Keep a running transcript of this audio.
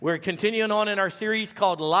We're continuing on in our series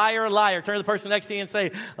called Liar, Liar. Turn to the person next to you and say,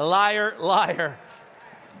 Liar, Liar.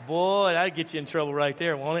 Boy, that'd get you in trouble right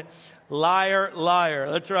there, won't it? Liar, liar.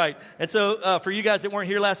 That's right. And so for you guys that weren't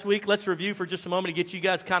here last week, let's review for just a moment to get you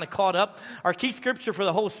guys kind of caught up. Our key scripture for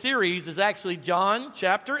the whole series is actually John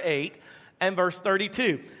chapter 8 and verse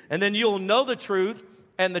 32. And then you'll know the truth,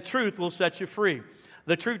 and the truth will set you free.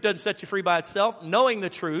 The truth doesn't set you free by itself. Knowing the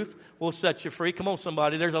truth will set you free. Come on,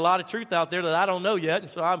 somebody. There's a lot of truth out there that I don't know yet, and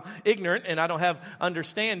so I'm ignorant and I don't have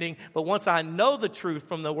understanding. But once I know the truth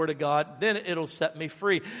from the Word of God, then it'll set me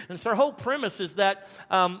free. And so our whole premise is that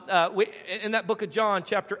in that book of John,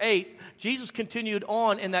 chapter 8, Jesus continued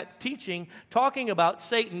on in that teaching talking about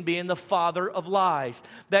Satan being the father of lies,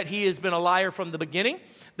 that he has been a liar from the beginning,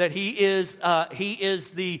 that he is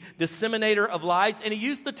the disseminator of lies, and he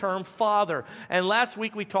used the term father. And last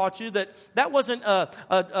week we taught you that wasn't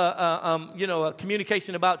a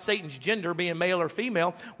communication about Satan's gender being male or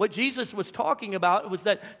female. What Jesus was talking about was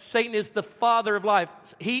that Satan is the father of life.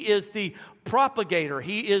 He is the propagator.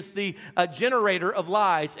 He is the generator of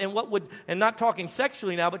lies. And not talking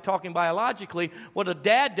sexually now, but talking biologically, what a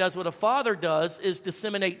dad does, what a father does, is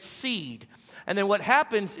disseminate seed. And then what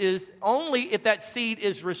happens is only if that seed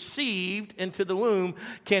is received into the womb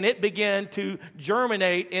can it begin to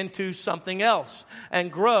germinate into something else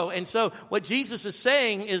and grow. And so what Jesus is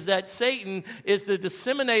saying is that Satan is the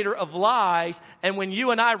disseminator of lies, and when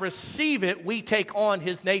you and I receive it, we take on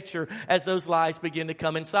his nature as those lies begin to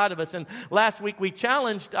come inside of us. And last week we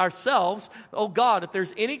challenged ourselves, oh God, if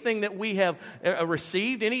there's anything that we have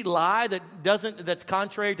received, any lie that's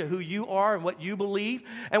contrary to who you are and what you believe,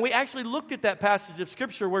 and we actually looked at that passage of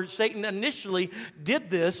Scripture where Satan initially did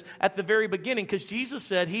this at the very beginning, because Jesus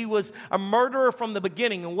said he was a murderer from the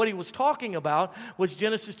beginning. And what he was talking about was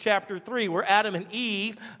Genesis chapter 3, where Adam and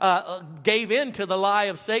Eve gave in to the lie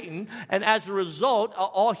of Satan. And as a result,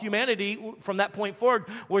 all humanity from that point forward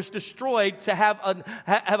was destroyed to have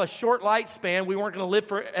a short lifespan. We weren't going to live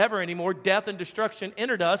forever anymore. Death and destruction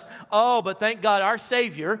entered us. Oh, but thank God our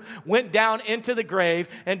Savior went down into the grave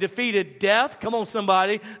and defeated death. Come on,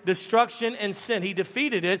 somebody. Destruction and sin. He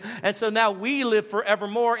defeated it. And so now we live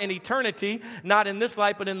forevermore in eternity, not in this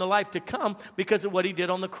life, but in the life to come because of what he did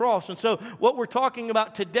on the cross. And so what we're talking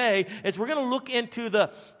about today is we're going to look into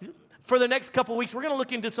for the next couple weeks, we're going to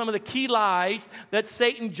look into some of the key lies that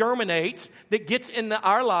Satan germinates, that gets into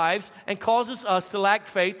our lives and causes us to lack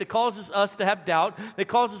faith, that causes us to have doubt, that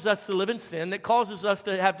causes us to live in sin, that causes us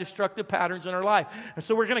to have destructive patterns in our life. And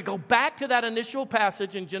so we're going to go back to that initial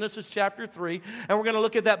passage in Genesis chapter 3, and we're going to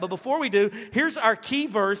look at that. But before we do, here's our key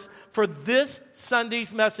verse for this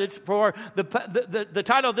Sunday's message. For the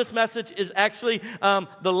title of this message is actually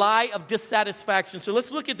The Lie of Dissatisfaction. So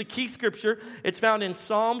let's look at the key scripture. It's found in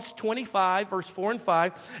Psalms 25, verse 4 and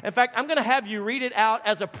 5. In fact, I'm going to have you read it out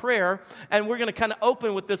as a prayer, and we're going to kind of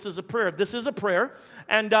open with this as a prayer. This is a prayer,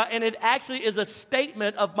 and it actually is a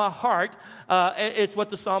statement of my heart. It's what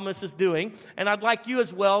the psalmist is doing, and I'd like you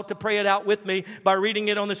as well to pray it out with me by reading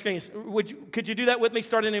it on the screen. Could you do that with me,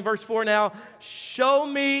 starting in verse 4 now? Show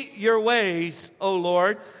me your ways, O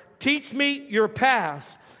Lord. Teach me your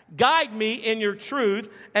paths. Guide me in your truth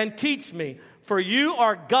and teach me. For you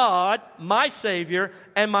are God, my Savior,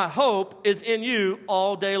 and my hope is in you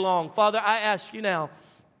all day long. Father, I ask you now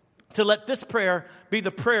to let this prayer be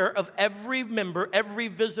the prayer of every member, every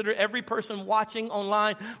visitor, every person watching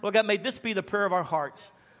online. Lord God, may this be the prayer of our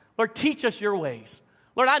hearts. Lord, teach us your ways.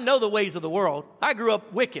 Lord, I know the ways of the world. I grew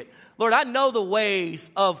up wicked. Lord, I know the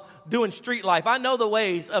ways of doing street life. I know the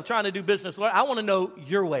ways of trying to do business. Lord, I want to know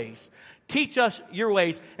your ways. Teach us your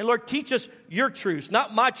ways. And Lord, teach us your truths,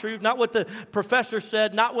 not my truth, not what the professor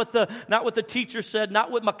said, not what the teacher said,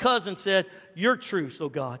 not what my cousin said, your truths, oh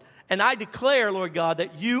God. And I declare, Lord God,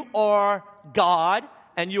 that you are God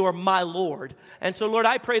and you are my Lord. And so, Lord,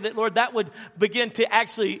 I pray that, Lord, that would begin to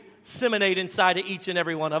actually disseminate inside of each and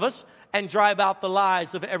every one of us and drive out the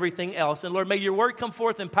lies of everything else. And Lord, may your word come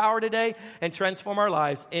forth in power today and transform our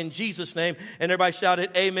lives. In Jesus' name. And everybody shout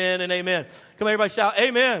it, amen and amen. Come on, everybody shout,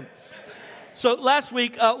 amen. So last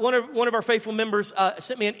week, one of our faithful members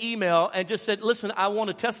sent me an email and just said, listen, I want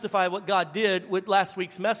to testify what God did with last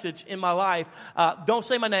week's message in my life. Don't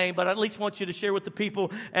say my name, but I at least want you to share with the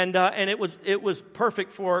people. And it was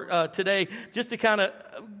perfect for today, just to kind of,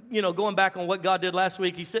 going back on what God did last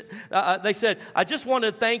week. They said, I just want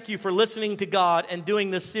to thank you for listening to God and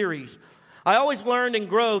doing this series. I always learned and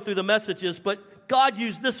grow through the messages, but God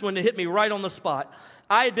used this one to hit me right on the spot.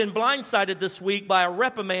 I had been blindsided this week by a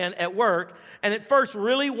reprimand at work, and at first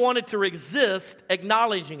really wanted to resist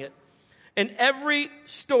acknowledging it. In every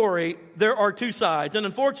story, there are two sides. And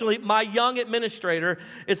unfortunately, my young administrator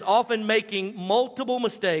is often making multiple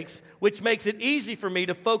mistakes, which makes it easy for me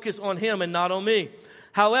to focus on him and not on me.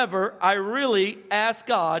 However, I really ask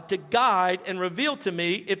God to guide and reveal to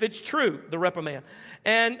me if it's true, the reprimand.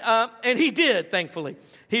 And he did, thankfully.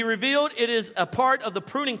 He revealed it is a part of the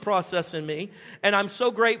pruning process in me, and I'm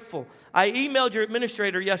so grateful. I emailed your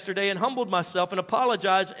administrator yesterday and humbled myself and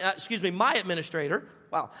apologized, my administrator.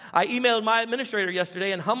 Wow. I emailed my administrator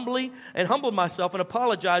yesterday and humbled myself and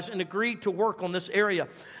apologized and agreed to work on this area.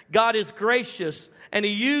 God is gracious, and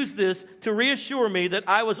he used this to reassure me that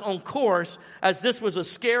I was on course, as this was a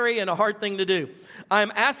scary and a hard thing to do.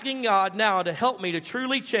 I'm asking God now to help me to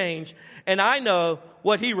truly change, and I know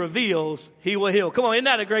what he reveals, he will heal. Come on, isn't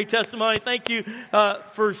that a great testimony? Thank you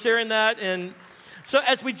for sharing that. And so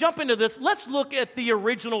as we jump into this, let's look at the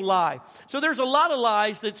original lie. So there's a lot of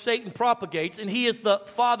lies that Satan propagates, and he is the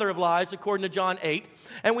father of lies, according to John 8.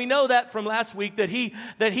 And we know that from last week that he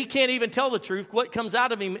can't even tell the truth. What comes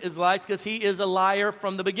out of him is lies, because he is a liar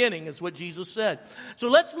from the beginning, is what Jesus said. So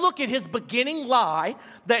let's look at his beginning lie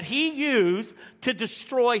that he used to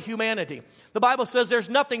destroy humanity. The Bible says there's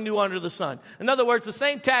nothing new under the sun. In other words, the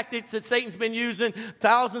same tactics that Satan's been using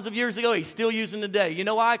thousands of years ago, he's still using today. You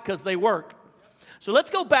know why? Because they work. So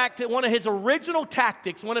let's go back to one of his original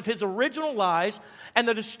tactics, one of his original lies, and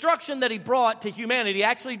the destruction that he brought to humanity. He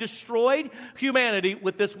actually destroyed humanity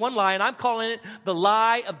with this one lie, and I'm calling it the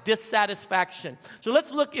lie of dissatisfaction. So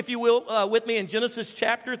let's look, if you will, with me in Genesis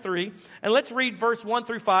chapter 3, and let's read verse 1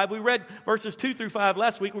 through 5. We read verses 2 through 5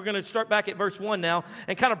 last week. We're going to start back at verse 1 now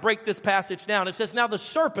and kind of break this passage down. It says, "Now the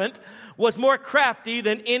serpent was more crafty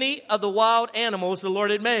than any of the wild animals the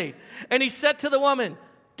Lord had made. And he said to the woman,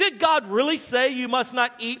 'Did God really say you must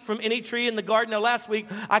not eat from any tree in the garden?'" Now, last week,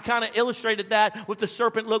 I kind of illustrated that with the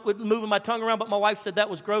serpent with moving my tongue around, but my wife said that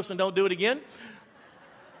was gross and don't do it again.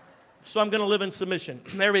 So I'm going to live in submission.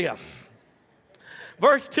 There we go.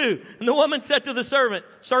 Verse 2, "And the woman said to the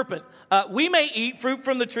serpent, 'We may eat fruit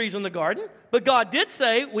from the trees in the garden, but God did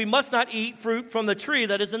say we must not eat fruit from the tree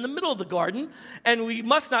that is in the middle of the garden, and we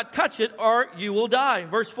must not touch it or you will die.'"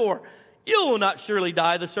 Verse 4, "You will not surely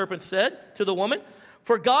die," the serpent said to the woman,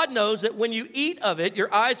 "for God knows that when you eat of it,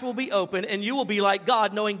 your eyes will be open and you will be like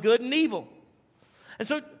God, knowing good and evil." And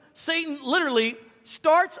so Satan literally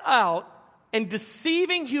starts out in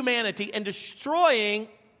deceiving humanity and destroying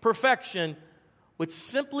perfection with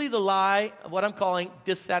simply the lie of what I'm calling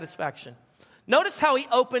dissatisfaction. Notice how he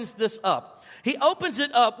opens this up. He opens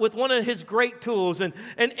it up with one of his great tools, and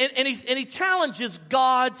he challenges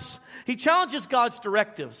God's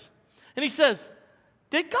directives. And he says,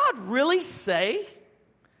 "Did God really say?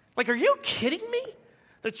 Like, are you kidding me?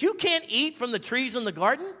 That you can't eat from the trees in the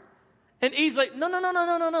garden?" And Eve's like,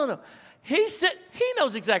 no. He said, he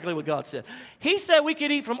knows exactly what God said. He said we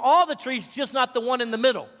could eat from all the trees, just not the one in the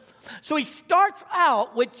middle. So he starts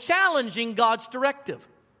out with challenging God's directive.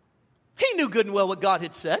 He knew good and well what God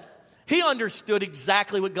had said. He understood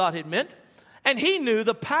exactly what God had meant. And he knew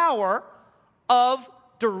the power of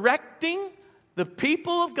directing the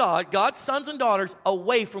people of God, God's sons and daughters,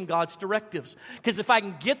 away from God's directives. Because if I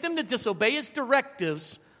can get them to disobey his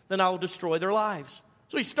directives, then I will destroy their lives.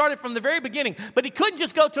 So he started from the very beginning. But he couldn't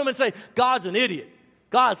just go to him and say, "God's an idiot.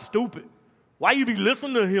 God's stupid. Why you be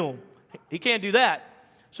listening to him?" He can't do that.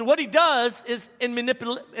 So what he does is, in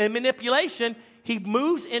manipulation, he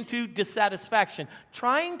moves into dissatisfaction,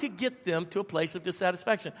 trying to get them to a place of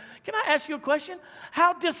dissatisfaction. Can I ask you a question?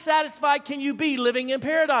 How dissatisfied can you be living in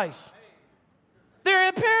paradise? They're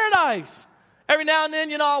in paradise. Every now and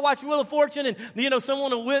then, I'll watch Wheel of Fortune, and,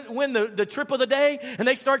 someone will win the trip of the day, and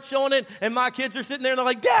they start showing it, and my kids are sitting there, and they're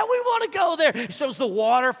like, "Dad, we want to go there." It shows the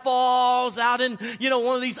waterfalls out in,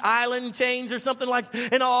 one of these island chains or something like,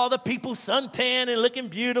 and all the people suntan and looking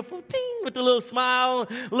beautiful, ding, with a little smile,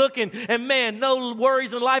 looking, and man, no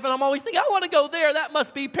worries in life. And I'm always thinking, I want to go there. That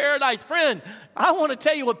must be paradise. Friend, I want to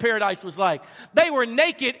tell you what paradise was like. They were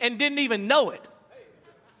naked and didn't even know it.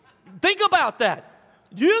 Think about that.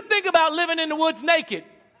 You think about living in the woods naked.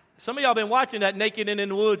 Some of y'all been watching that Naked and in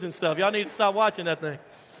the Woods and stuff. Y'all need to stop watching that thing.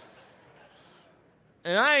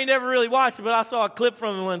 And I ain't never really watched it, but I saw a clip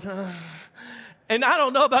from it one time. And I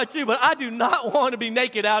don't know about you, but I do not want to be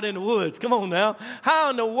naked out in the woods. Come on now. How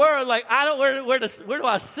in the world, where do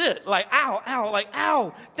I sit? Like, ow, like,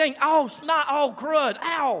 ow, dang, ow, snot, oh, crud,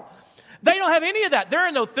 ow. They don't have any of that. There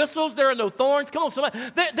are no thistles. There are no thorns. Come on, somebody.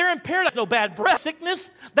 They're in paradise. No bad breath,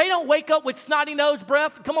 sickness. They don't wake up with snotty nose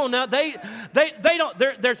breath. Come on now. They don't.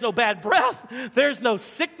 There's no bad breath. There's no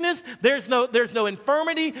sickness. There's no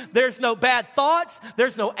infirmity. There's no bad thoughts.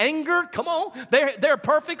 There's no anger. Come on. They're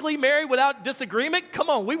perfectly married without disagreement. Come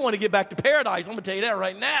on. We want to get back to paradise. I'm going to tell you that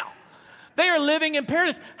right now. They are living in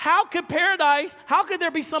paradise. How could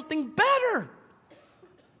there be something better?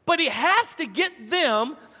 But he has to get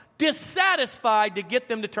them dissatisfied to get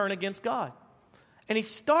them to turn against God. And he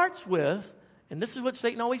starts with, and this is what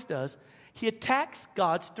Satan always does, he attacks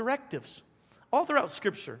God's directives. All throughout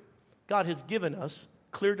Scripture, God has given us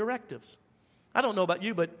clear directives. I don't know about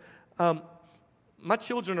you, but my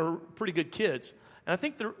children are pretty good kids. And I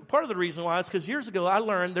think part of the reason why is because years ago I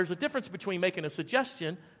learned there's a difference between making a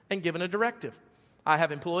suggestion and giving a directive. I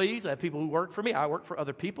have employees, I have people who work for me, I work for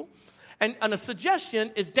other people. And a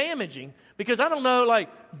suggestion is damaging because I don't know, like,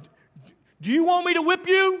 do you want me to whip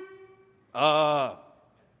you? How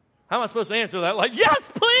am I supposed to answer that? Like,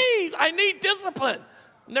 yes, please, I need discipline.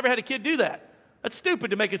 Never had a kid do that. That's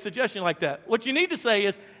stupid to make a suggestion like that. What you need to say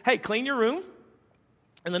is, hey, clean your room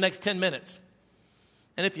in the next 10 minutes.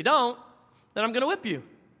 And if you don't, then I'm going to whip you.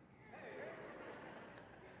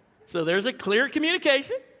 So there's a clear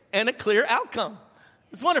communication and a clear outcome.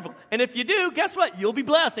 It's wonderful. And if you do, guess what? You'll be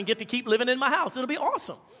blessed and get to keep living in my house. It'll be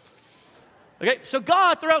awesome. Okay, so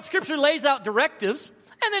God throughout Scripture lays out directives,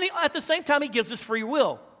 and then at the same time, he gives us free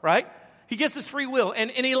will, right? He gives us free will, and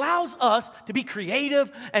he allows us to be creative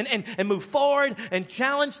and move forward and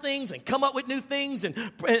challenge things and come up with new things and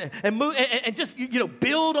move and just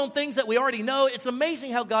build on things that we already know. It's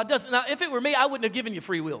amazing how God does it. Now, if it were me, I wouldn't have given you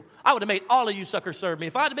free will. I would have made all of you suckers serve me.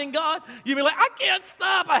 If I'd have been God, you'd be like, I can't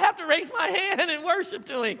stop. I have to raise my hand and worship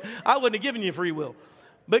to him. I wouldn't have given you free will.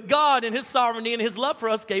 But God, in his sovereignty and his love for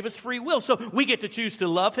us, gave us free will. So we get to choose to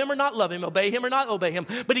love him or not love him, obey him or not obey him.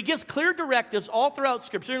 But he gives clear directives all throughout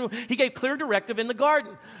Scripture. He gave clear directive in the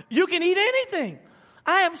garden. You can eat anything.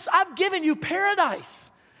 I've given you paradise.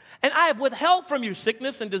 And I have withheld from you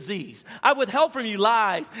sickness and disease. I've withheld from you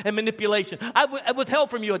lies and manipulation. I've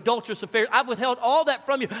withheld from you adulterous affairs. I've withheld all that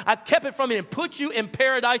from you. I've kept it from you and put you in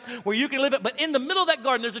paradise where you can live it. But in the middle of that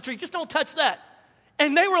garden, there's a tree. Just don't touch that.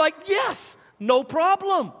 And they were like, yes. No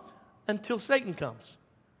problem, until Satan comes.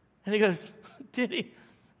 And he goes, did he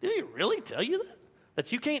really tell you that?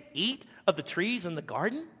 That you can't eat of the trees in the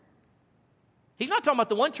garden? He's not talking about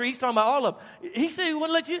the one tree, he's talking about all of them. He said he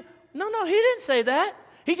wouldn't let you. No, he didn't say that.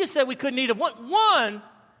 He just said we couldn't eat of one. One,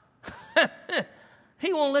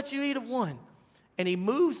 he won't let you eat of one. And he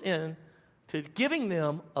moves in to giving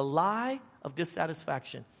them a lie of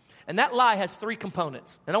dissatisfaction. And that lie has three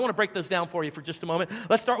components. And I want to break those down for you for just a moment.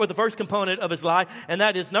 Let's start with the first component of his lie. And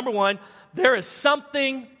that is, number one, there is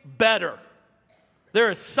something better.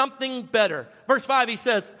 There is something better. Verse 5, he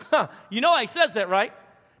says, you know why he says that, right?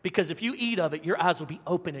 Because if you eat of it, your eyes will be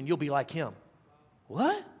open and you'll be like him.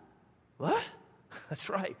 What? That's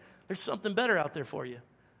right. There's something better out there for you.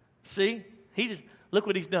 See? Look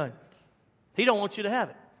what he's done. He don't want you to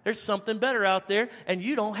have it. There's something better out there and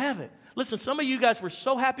you don't have it. Listen, some of you guys were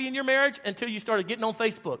so happy in your marriage until you started getting on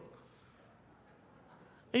Facebook.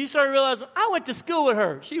 And you started realizing, I went to school with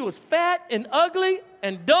her. She was fat and ugly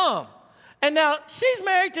and dumb. And now she's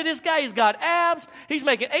married to this guy. He's got abs. He's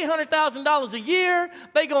making $800,000 a year.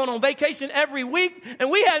 They going on vacation every week.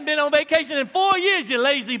 And we hadn't been on vacation in 4 years, you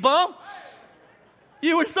lazy bum.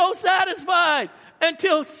 You were so satisfied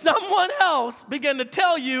until someone else began to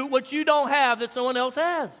tell you what you don't have that someone else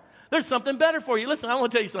has. There's something better for you. Listen, I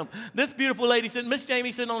want to tell you something. This beautiful lady, Miss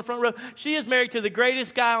Jamie, sitting on the front row, she is married to the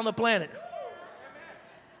greatest guy on the planet.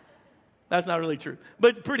 That's not really true,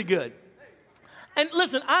 but pretty good. And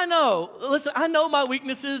listen, I know my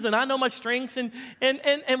weaknesses and I know my strengths and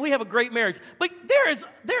we have a great marriage. But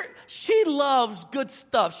she loves good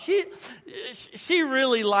stuff. She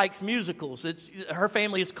really likes musicals. Her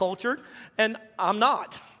family is cultured and I'm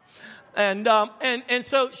not. And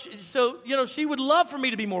so she would love for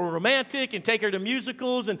me to be more romantic and take her to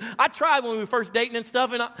musicals. And I tried when we were first dating and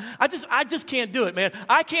stuff, and I just can't do it, man.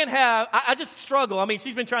 I just struggle. I mean,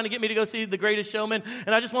 she's been trying to get me to go see The Greatest Showman,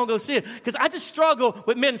 and I just won't go see it because I just struggle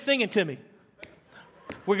with men singing to me.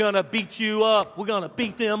 We're going to beat you up. We're going to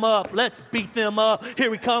beat them up. Let's beat them up.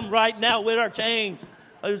 Here we come right now with our chains.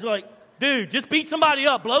 I was like, dude, just beat somebody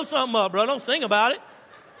up. Blow something up, bro. Don't sing about it.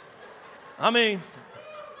 I mean,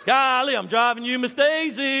 golly, I'm driving you, Miss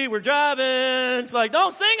Daisy. We're driving. It's like,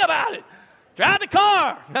 don't sing about it. Drive the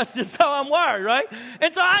car. That's just how I'm wired, right?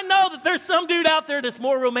 And so I know that there's some dude out there that's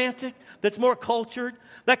more romantic, that's more cultured,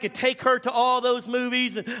 that could take her to all those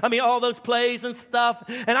movies, all those plays and stuff.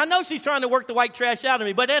 And I know she's trying to work the white trash out of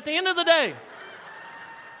me, but at the end of the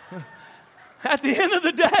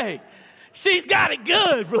day, she's got it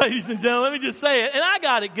good, ladies and gentlemen. Let me just say it. And I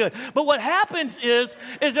got it good. But what happens is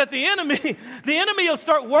that the enemy will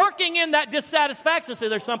start working in that dissatisfaction and say,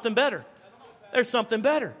 there's something better. There's something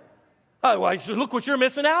better. Oh, well, look what you're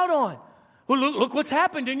missing out on. Well, look what's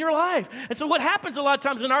happened in your life. And so what happens a lot of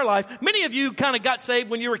times in our life, many of you kind of got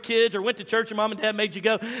saved when you were kids or went to church and mom and dad made you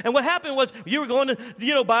go. And what happened was you were going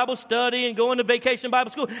to, Bible study and going to vacation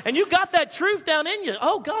Bible school. And you got that truth down in you.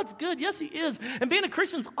 Oh, God's good. Yes, he is. And being a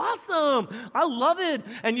Christian's awesome. I love it.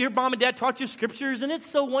 And your mom and dad taught you scriptures. And it's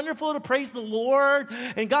so wonderful to praise the Lord.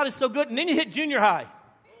 And God is so good. And then you hit junior high.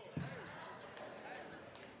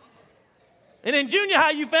 And in junior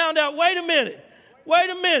high, you found out, wait a minute.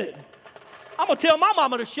 I'm going to tell my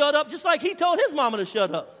mama to shut up just like he told his mama to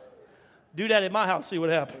shut up. Do that at my house, see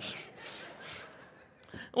what happens.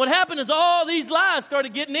 What happened is all these lies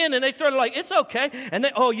started getting in, and they started like, it's okay. And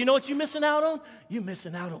they, you know what you're missing out on? You're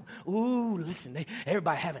missing out on, listen,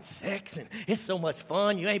 everybody having sex, and it's so much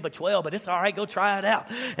fun. You ain't but 12, but it's all right. Go try it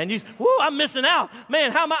out. And I'm missing out.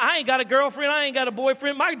 Man, I ain't got a girlfriend. I ain't got a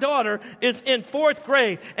boyfriend. My daughter is in 4th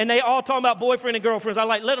grade, and they all talking about boyfriend and girlfriends. I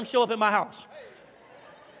let them show up at my house.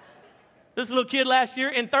 This little kid last year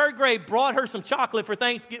in 3rd grade brought her some chocolate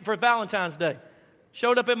for Valentine's Day.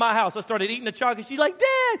 Showed up at my house. I started eating the chocolate. She's like,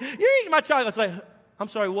 Dad, you're eating my chocolate. I was like, I'm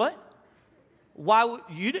sorry, what? Why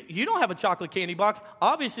you don't have a chocolate candy box?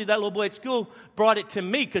 Obviously, that little boy at school brought it to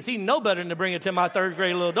me because he know better than to bring it to my 3rd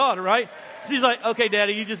grade little daughter, right? She's like, okay,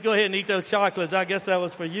 Daddy, you just go ahead and eat those chocolates. I guess that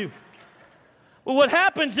was for you. Well, what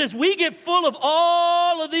happens is we get full of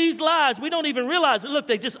all of these lies. We don't even realize it. Look,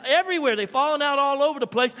 they just everywhere. They've fallen out all over the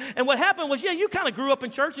place. And what happened was, you kind of grew up in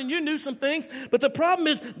church and you knew some things. But the problem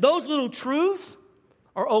is those little truths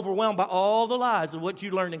are overwhelmed by all the lies of what you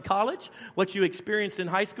learned in college, what you experienced in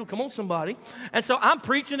high school. Come on, somebody. And so I'm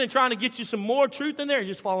preaching and trying to get you some more truth in there. It's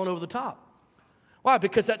just falling over the top. Why?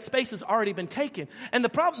 Because that space has already been taken. And the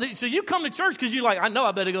problem, so you come to church because you're like, I know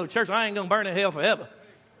I better go to church. I ain't going to burn in hell forever.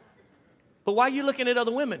 But why are you looking at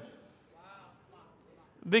other women?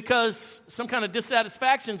 Because some kind of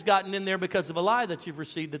dissatisfaction's gotten in there because of a lie that you've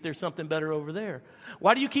received that there's something better over there.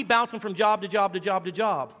 Why do you keep bouncing from job to job to job to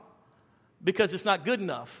job? Because it's not good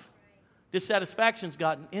enough. Dissatisfaction's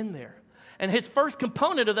gotten in there. And his first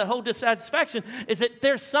component of that whole dissatisfaction is that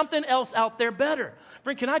there's something else out there better.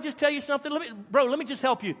 Friend, can I just tell you something? Let me just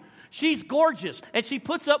help you. She's gorgeous, and she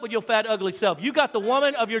puts up with your fat, ugly self. You got the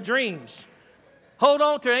woman of your dreams. Hold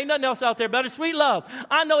on to her. Ain't nothing else out there better. Sweet love.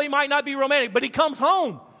 I know he might not be romantic, but he comes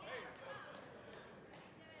home.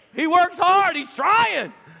 He works hard. He's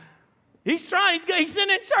trying. He's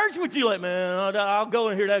sitting in church with you like, man, I'll go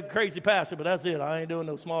and hear that crazy pastor, but that's it. I ain't doing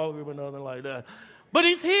no small group or nothing like that. But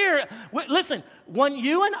he's here. Listen, when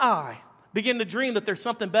you and I begin to dream that there's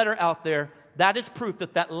something better out there, that is proof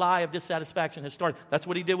that lie of dissatisfaction has started. That's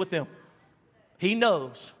what he did with them. He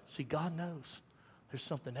knows. See, God knows there's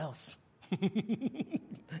something else.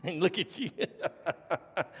 And look at you.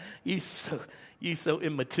 You so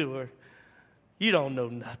immature. You don't know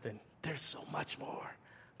nothing. There's so much more.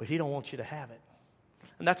 But he don't want you to have it.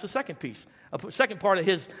 And that's the second piece. A second part of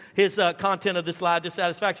his content of this lie of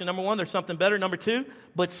dissatisfaction. Number one, there's something better. Number two,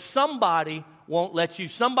 but somebody won't let you.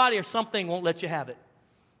 Somebody or something won't let you have it.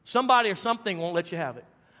 Somebody or something won't let you have it.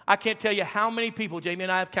 I can't tell you how many people Jamie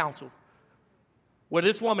and I have counseled where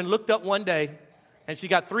this woman looked up one day and she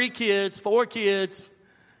got 4 kids,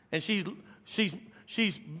 and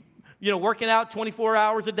she's working out 24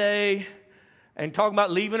 hours a day and talking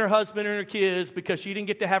about leaving her husband and her kids because she didn't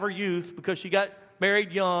get to have her youth because she got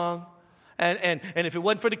married young. And if it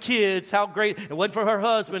wasn't for the kids, how great. It wasn't for her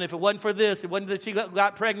husband. If it wasn't for this, it wasn't that she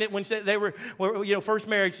got pregnant when they were first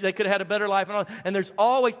married. They could have had a better life. And there's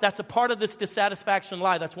always, that's a part of this dissatisfaction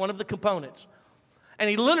lie. That's one of the components. And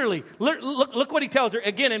he literally, look what he tells her.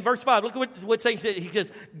 Again, in verse 5, look at what he says. He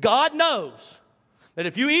says, God knows that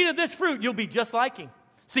if you eat of this fruit, you'll be just like him.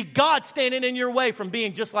 See, God's standing in your way from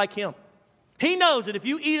being just like him. He knows that if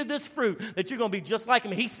you eat of this fruit, that you're going to be just like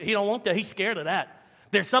him. He don't want that. He's scared of that.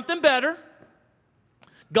 There's something better.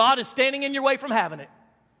 God is standing in your way from having it.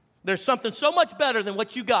 There's something so much better than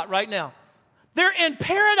what you got right now. They're in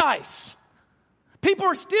paradise. People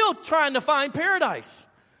are still trying to find paradise.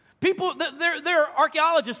 People, there are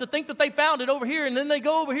archaeologists that think that they found it over here, and then they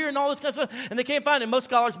go over here and all this kind of stuff, and they can't find it. Most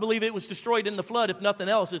scholars believe it was destroyed in the flood. If nothing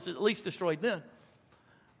else, it's at least destroyed then.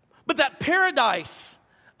 But that paradise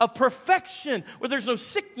of perfection, where there's no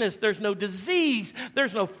sickness, there's no disease,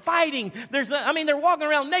 there's no fighting. They're walking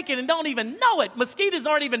around naked and don't even know it. Mosquitoes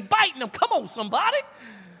aren't even biting them. Come on, somebody.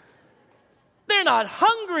 They're not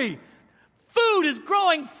hungry. Food is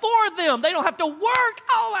growing for them. They don't have to work.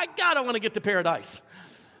 Oh my God, I want to get to paradise.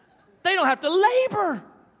 They don't have to labor.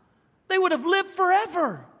 They would have lived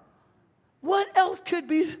forever. What else could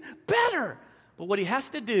be better? But what he has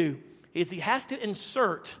to do is he has to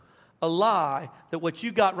insert a lie that what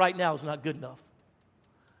you got right now is not good enough.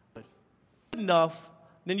 But good enough,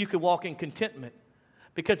 then you could walk in contentment.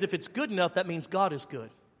 Because if it's good enough, that means God is good.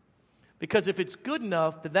 Because if it's good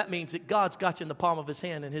enough, then that means that God's got you in the palm of his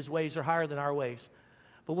hand and his ways are higher than our ways.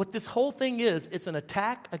 But what this whole thing is, it's an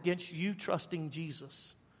attack against you trusting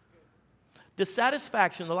Jesus.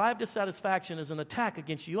 Dissatisfaction, the lie of dissatisfaction is an attack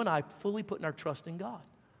against you and I fully putting our trust in God.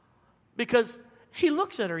 Because he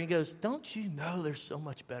looks at her and he goes, don't you know there's so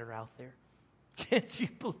much better out there? Can't you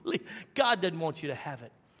believe? God doesn't want you to have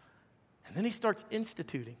it. And then he starts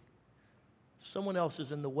instituting. Someone else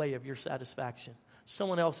is in the way of your satisfaction.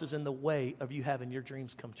 Someone else is in the way of you having your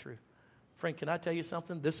dreams come true. Friend, can I tell you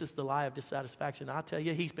something? This is the lie of dissatisfaction. I'll tell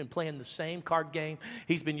you, he's been playing the same card game.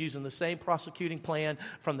 He's been using the same prosecuting plan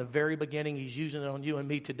from the very beginning. He's using it on you and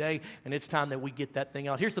me today, and it's time that we get that thing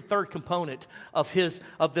out. Here's the third component of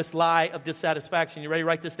this lie of dissatisfaction. You ready to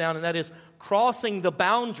write this down? And that is, crossing the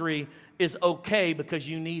boundary is okay because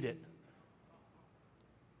you need it.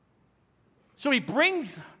 So he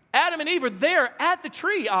brings Adam and Eve are there at the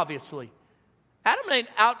tree, obviously. Adam ain't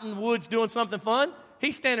out in the woods doing something fun.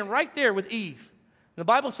 He's standing right there with Eve. And the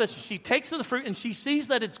Bible says she takes of the fruit and she sees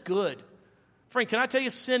that it's good. Friend, can I tell you,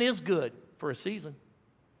 sin is good for a season.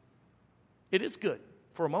 It is good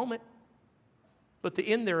for a moment. But the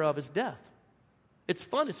end thereof is death. It's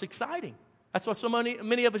fun. It's exciting. That's why so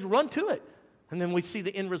many of us run to it. And then we see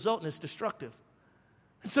the end result and it's destructive.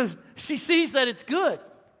 And so she sees that it's good.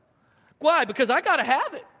 Why? Because I got to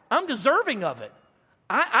have it. I'm deserving of it.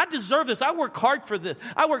 I deserve this. I work hard for this.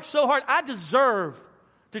 I work so hard. I deserve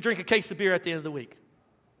to drink a case of beer at the end of the week.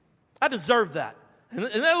 I deserve that. And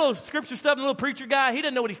that little scripture stuff, the little preacher guy, he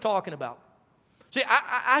doesn't know what he's talking about. See,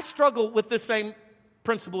 I struggle with this same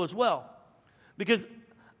principle as well. Because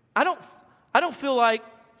I don't feel like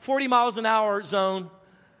 40 miles an hour zone.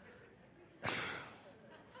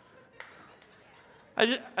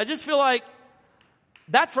 I just feel like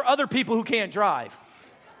that's for other people who can't drive.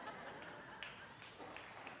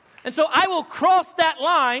 And so I will cross that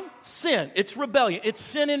line, sin. It's rebellion. It's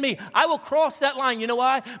sin in me. I will cross that line. You know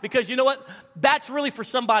why? Because you know what? That's really for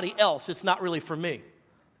somebody else. It's not really for me.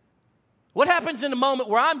 What happens in the moment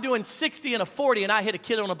where I'm doing 60 and a 40 and I hit a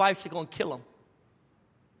kid on a bicycle and kill him?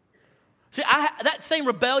 See, that same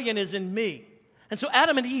rebellion is in me. And so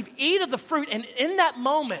Adam and Eve eat of the fruit, and in that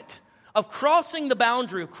moment of crossing the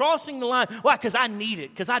boundary, of crossing the line. Why? Because I need it,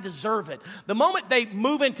 because I deserve it. The moment they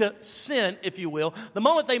move into sin, if you will, the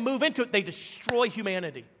moment they move into it, they destroy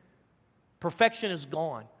humanity. Perfection is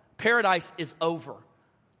gone. Paradise is over.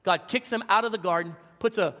 God kicks them out of the garden,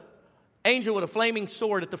 puts an angel with a flaming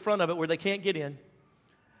sword at the front of it where they can't get in.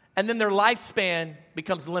 And then their lifespan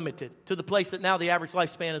becomes limited to the place that now the average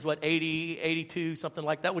lifespan is 80, 82, something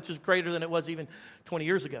like that, which is greater than it was even 20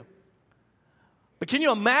 years ago. But can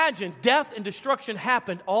you imagine death and destruction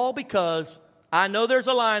happened all because I know there's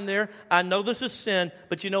a line there. I know this is sin,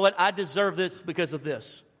 but you know what? I deserve this because of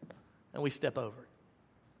this. And we step over it.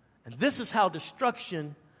 And this is how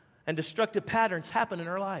destruction and destructive patterns happen in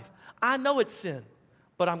our life. I know it's sin,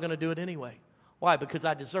 but I'm going to do it anyway. Why? Because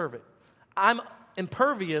I deserve it. I'm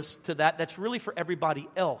impervious to that. That's really for everybody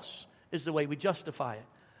else, is the way we justify it.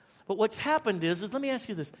 But what's happened is let me ask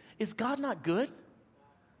you this. Is God not good?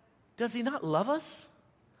 Does he not love us?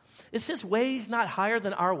 Is his ways not higher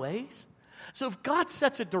than our ways? So if God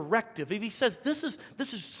sets a directive, if he says this is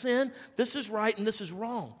sin, this is right, and this is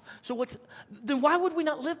wrong. So then why would we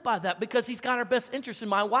not live by that? Because he's got our best interest in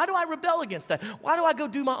mind. Why do I rebel against that? Why do I go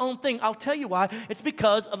do my own thing? I'll tell you why. It's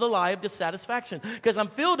because of the lie of dissatisfaction. Because I'm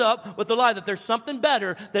filled up with the lie that there's something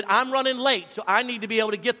better, that I'm running late, so I need to be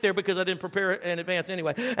able to get there because I didn't prepare in advance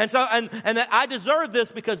anyway. And so and that I deserve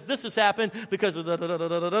this because this has happened because of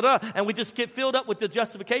da-da-da-da-da-da-da. And we just get filled up with the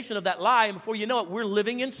justification of that lie, and before you know it, we're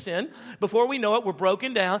living in sin. Before we know it, we're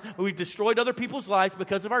broken down. We've destroyed other people's lives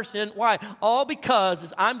because of our sin. Why? All because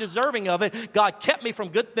as I'm deserving of it, God kept me from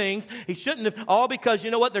good things. He shouldn't have. All because, you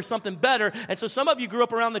know what, there's something better. And so some of you grew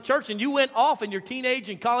up around the church and you went off in your teenage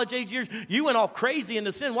and college age years. You went off crazy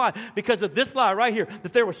into sin. Why? Because of this lie right here,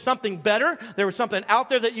 that there was something better. There was something out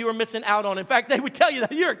there that you were missing out on. In fact, they would tell you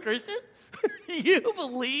that you're a Christian. You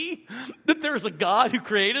believe that there's a God who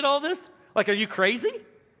created all this? Like, are you crazy?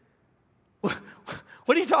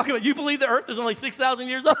 What are you talking about? You believe the earth is only 6,000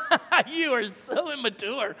 years old? You are so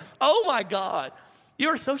immature. Oh, my God. You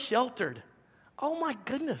are so sheltered. Oh, my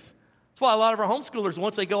goodness. That's why a lot of our homeschoolers,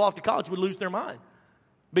 once they go off to college, would lose their mind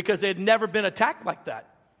because they had never been attacked like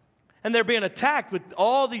that. And they're being attacked with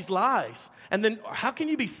all these lies. And then how can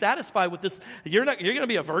you be satisfied with this? You're going to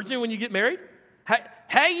be a virgin when you get married?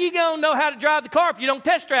 How you going to know how to drive the car if you don't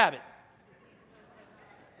test drive it?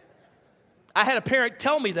 I had a parent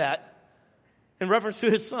tell me that in reference to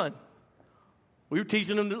his son. We were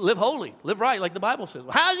teaching him to live holy, live right, like the Bible says.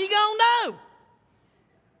 Well, how's he going to know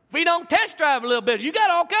if he don't test drive a little bit? You got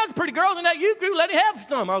all kinds of pretty girls in that youth group. Let him have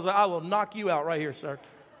some. I was like, I will knock you out right here, sir,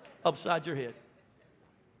 upside your head.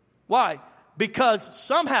 Why? Because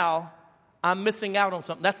somehow I'm missing out on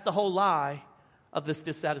something. That's the whole lie of this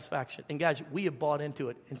dissatisfaction. And guys, we have bought into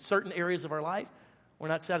it. In certain areas of our life, we're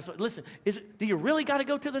not satisfied. Listen, do you really got to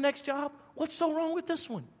go to the next job? What's so wrong with this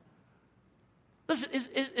one? Listen,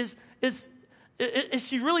 is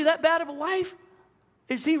she really that bad of a wife?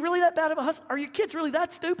 Is he really that bad of a husband? Are your kids really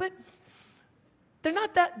that stupid? They're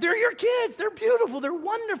not that. They're your kids. They're beautiful. They're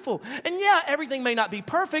wonderful. And yeah, everything may not be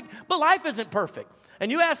perfect, but life isn't perfect.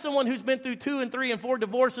 And you ask someone who's been through 2 and 3 and 4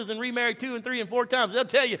 divorces and remarried 2 and 3 and 4 times, they'll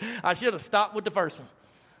tell you, I should have stopped with the first one.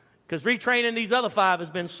 Because retraining these other 5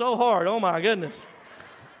 has been so hard. Oh, my goodness.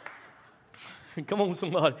 Come on,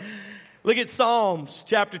 somebody. Look at Psalms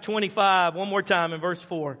chapter 25 one more time in verse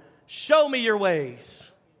 4. Show me your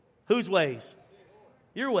ways. Whose ways?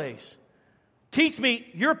 Your ways. Teach me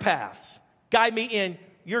your paths. Guide me in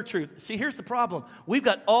your truth. See, here's the problem. We've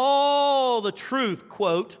got all the truth,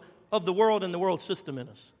 quote, of the world and the world system in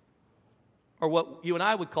us. Or what you and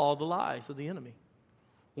I would call the lies of the enemy.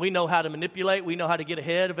 We know how to manipulate. We know how to get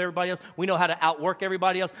ahead of everybody else. We know how to outwork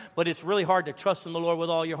everybody else. But it's really hard to trust in the Lord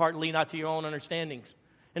with all your heart and lean not to your own understandings.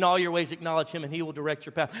 In all your ways acknowledge Him and He will direct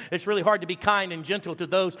your path. It's really hard to be kind and gentle to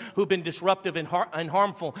those who've been disruptive and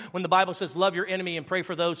harmful when the Bible says love your enemy and pray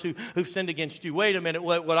for those who've sinned against you. Wait a minute,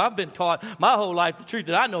 what I've been taught my whole life, the truth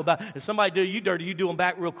that I know about, is somebody do you dirty, you do them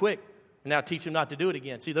back real quick. And now teach them not to do it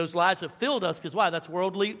again. See, those lies have filled us because why? That's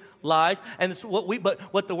worldly lies. And it's but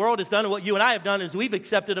what the world has done and what you and I have done is we've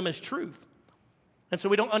accepted them as truth. And so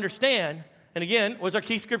we don't understand. And again, was our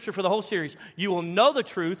key scripture for the whole series. You will know the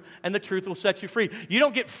truth, and the truth will set you free. You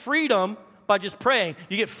don't get freedom by just praying.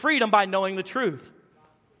 You get freedom by knowing the truth.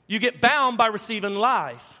 You get bound by receiving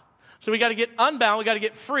lies. So we got to get unbound. We got to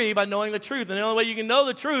get free by knowing the truth. And the only way you can know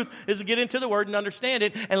the truth is to get into the Word and understand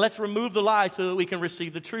it. And let's remove the lies so that we can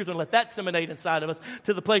receive the truth and let that disseminate inside of us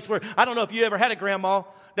to the place where, I don't know if you ever had a grandma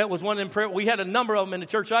that was one of them prayer. We had a number of them in the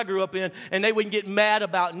church I grew up in, and they wouldn't get mad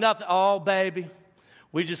about nothing. Oh, baby,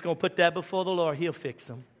 we're just going to put that before the Lord. He'll fix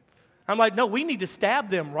them. I'm like, no, we need to stab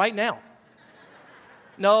them right now.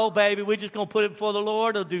 No, baby, we're just going to put it before the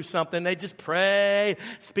Lord. He'll do something. They just pray,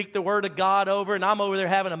 speak the word of God over, and I'm over there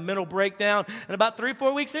having a mental breakdown. And about 3 or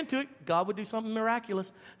 4 weeks into it, God would do something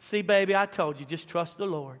miraculous. See, baby, I told you, just trust the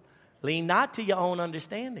Lord. Lean not to your own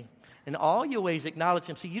understanding. In all your ways, acknowledge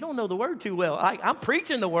Him. See, you don't know the word too well. I'm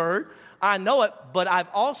preaching the word. I know it, but I've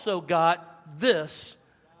also got this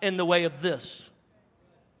in the way of this.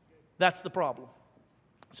 That's the problem.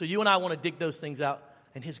 So you and I want to dig those things out.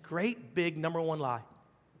 And his great, big, number one lie,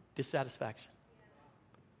 dissatisfaction.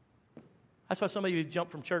 That's why some of you jump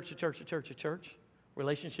from church to church to church to church.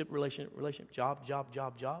 Relationship, job.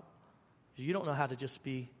 You don't know how to just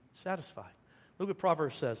be satisfied. Look what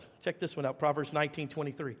Proverbs says. Check this one out, Proverbs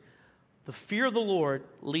 19:23. The fear of the Lord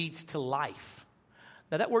leads to life.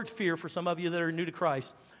 Now that word fear, for some of you that are new to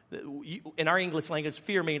Christ, in our English language,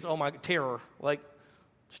 fear means, oh my, terror, like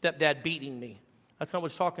stepdad beating me. That's not what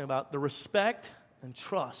it's talking about. The respect and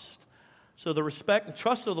trust. So the respect and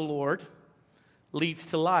trust of the Lord leads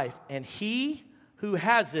to life. And he who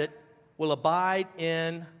has it will abide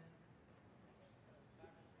in,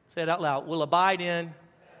 say it out loud, will abide in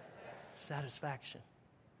satisfaction.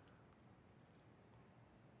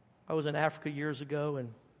 I was in Africa years ago,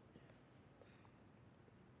 and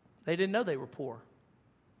they didn't know they were poor.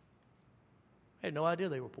 They had no idea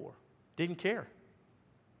they were poor. Didn't care.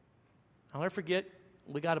 I'll never forget,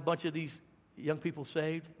 we got a bunch of these young people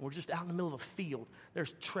saved. We're just out in the middle of a field.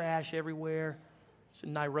 There's trash everywhere. It's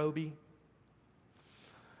in Nairobi.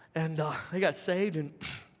 And they got saved, and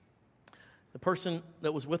the person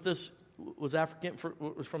that was with us was African,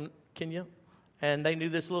 was from Kenya, and they knew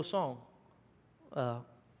this little song. I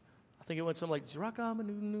think it went something like,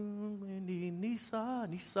 Nisa,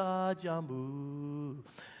 Nisa, Jambu.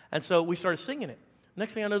 And so we started singing it.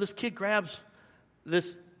 Next thing I know, this kid grabs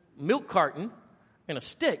this milk carton and a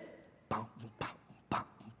stick. Boom, boom, boom,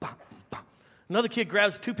 boom, boom. Another kid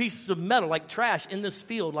grabs 2 pieces of metal, like trash, in this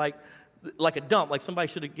field, like like a dump, like somebody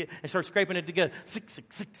should have and start scraping it together.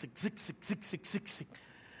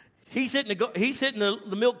 He's hitting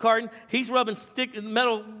the milk carton. He's rubbing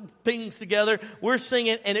metal things together. We're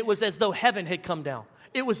singing, and it was as though heaven had come down.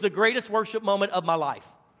 It was the greatest worship moment of my life.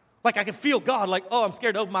 Like I could feel God, like, oh, I'm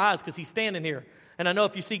scared to open my eyes because he's standing here. And I know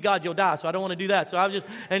if you see God, you'll die, so I don't want to do that. So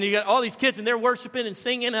and you got all these kids, and they're worshiping and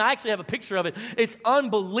singing, and I actually have a picture of it. It's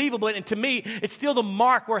unbelievable, and to me, it's still the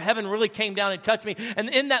mark where heaven really came down and touched me. And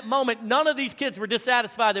in that moment, none of these kids were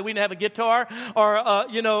dissatisfied that we didn't have a guitar or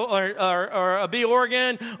a B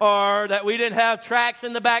organ, or that we didn't have tracks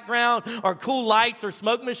in the background or cool lights or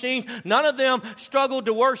smoke machines. None of them struggled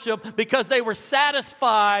to worship because they were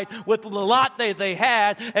satisfied with the lot they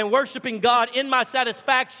had, and worshiping God in my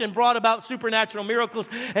satisfaction brought about supernatural miracles.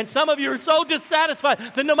 And some of you are so dissatisfied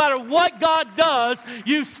that no matter what God does,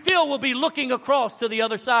 you still will be looking across to the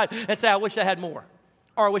other side and say, I wish I had more,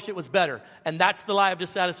 or I wish it was better. And that's the lie of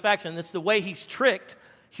dissatisfaction. It's the way he's tricked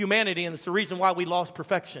humanity, and it's the reason why we lost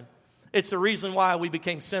perfection. It's the reason why we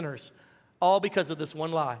became sinners, all because of this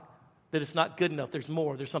one lie, that it's not good enough. There's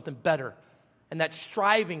more. There's something better. And that's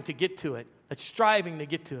striving to get to it. That's striving to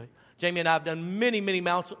get to it. Jamie and I have done many, many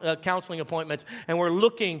counseling appointments, and we're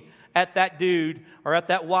looking at that dude or at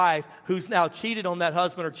that wife who's now cheated on that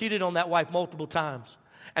husband or cheated on that wife multiple times.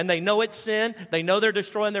 And they know it's sin. They know they're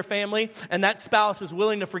destroying their family. And that spouse is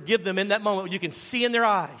willing to forgive them in that moment. You can see in their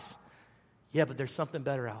eyes, yeah, but there's something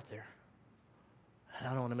better out there. And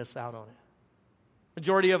I don't want to miss out on it.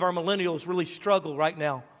 Majority of our millennials really struggle right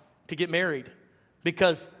now to get married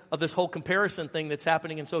because of this whole comparison thing that's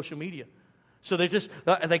happening in social media. So they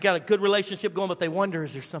got a good relationship going, but they wonder,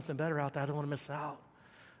 is there something better out there? I don't want to miss out.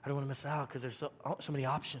 I don't want to miss out because there's so many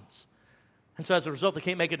options. And so as a result, they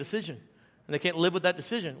can't make a decision. And they can't live with that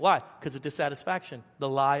decision. Why? Because of dissatisfaction, the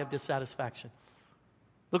lie of dissatisfaction.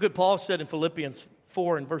 Look what Paul said in Philippians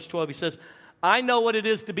 4 and verse 12. He says, I know what it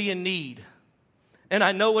is to be in need, and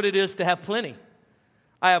I know what it is to have plenty.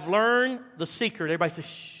 I have learned the secret. Everybody say,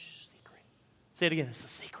 shh, secret. Say it again. It's a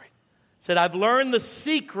secret. He said, I've learned the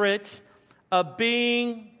secret of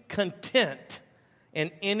being content in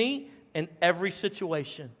any and every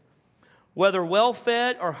situation, whether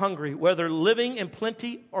well-fed or hungry, whether living in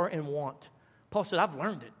plenty or in want. Paul said, I've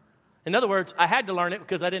learned it. In other words, I had to learn it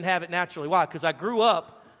because I didn't have it naturally. Why? Because I grew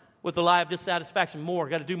up with the lie of dissatisfaction. More,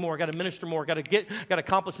 got to do more, got to minister more, got to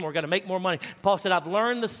accomplish more, got to make more money. Paul said, I've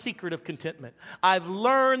learned the secret of contentment. I've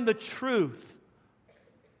learned the truth.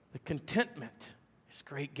 The contentment is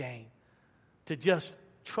great gain. To just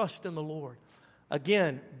trust in the Lord.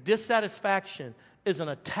 Again, dissatisfaction is an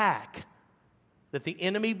attack that the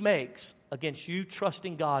enemy makes against you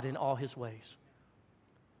trusting God in all his ways.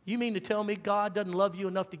 You mean to tell me God doesn't love you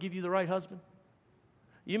enough to give you the right husband?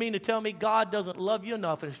 You mean to tell me God doesn't love you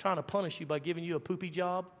enough and is trying to punish you by giving you a poopy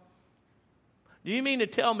job? Do you mean to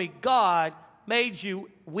tell me God made you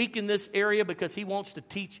weak in this area because he wants to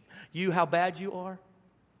teach you how bad you are?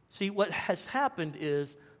 See, what has happened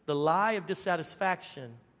is the lie of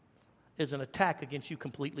dissatisfaction is an attack against you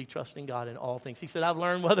completely trusting God in all things. He said, I've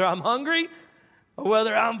learned whether I'm hungry or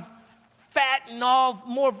whether I'm fat and all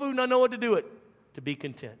more food and I know what to do it, to be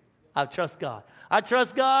content. I trust God. I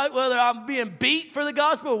trust God whether I'm being beat for the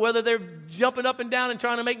gospel or whether they're jumping up and down and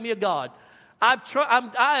trying to make me a God. I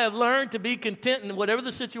have learned to be content in whatever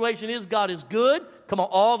the situation is. God is good. Come on,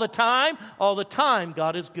 all the time,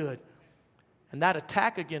 God is good. And that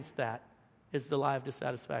attack against that is the lie of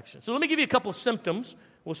dissatisfaction. So let me give you a couple of symptoms.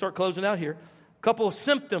 We'll start closing out here. A couple of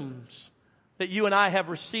symptoms that you and I have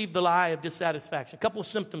received the lie of dissatisfaction. A couple of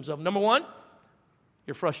symptoms of them. Number one,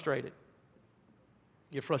 you're frustrated.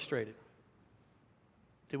 You're frustrated.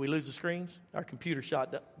 Did we lose the screens? Our computer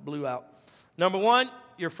blew out. Number one,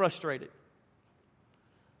 you're frustrated.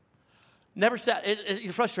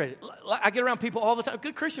 You're frustrated. I get around people all the time,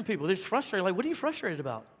 good Christian people. They're just frustrated. Like, what are you frustrated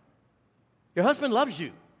about? Your husband loves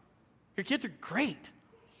you. Your kids are great.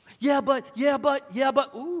 Yeah, but.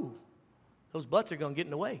 Ooh, those butts are going to get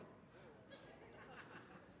in the way.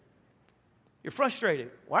 You're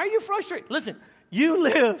frustrated. Why are you frustrated? Listen, you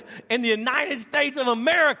live in the United States of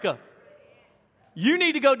America. You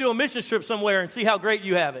need to go do a mission trip somewhere and see how great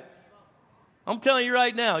you have it. I'm telling you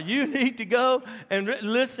right now, you need to go and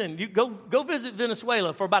listen. You go visit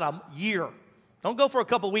Venezuela for about a year. Don't go for a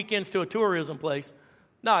couple weekends to a tourism place.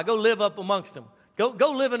 No, go live up amongst them.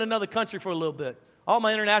 Go live in another country for a little bit. All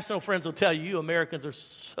my international friends will tell you, you Americans are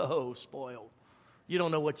so spoiled. You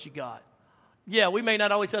don't know what you got. Yeah, we may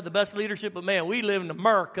not always have the best leadership, but man, we live in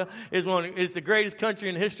America. It's the greatest country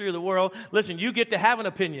in the history of the world. Listen, you get to have an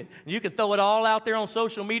opinion. You can throw it all out there on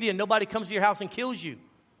social media and nobody comes to your house and kills you.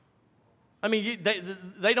 I mean,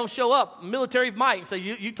 they don't show up, military might, and say,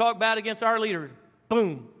 you talk bad against our leader.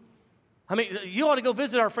 Boom. I mean, you ought to go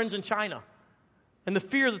visit our friends in China and the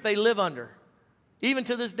fear that they live under, even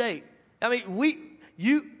to this day. I mean,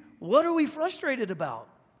 what are we frustrated about?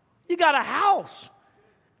 You got a house.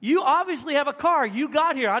 You obviously have a car. You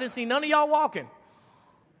got here. I didn't see none of y'all walking.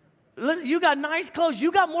 You got nice clothes.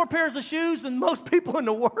 You got more pairs of shoes than most people in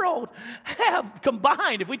the world have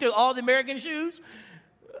combined. If we took all the American shoes,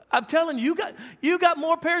 I'm telling you, you got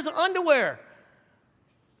more pairs of underwear.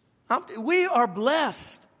 We are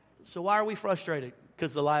blessed. So why are we frustrated?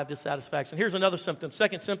 Because of the lie of dissatisfaction. Here's another symptom,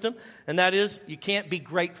 second symptom, and that is you can't be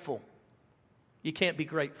grateful. You can't be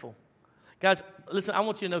grateful. Guys, listen, I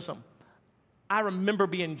want you to know something. I remember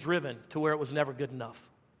being driven to where it was never good enough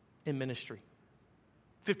in ministry.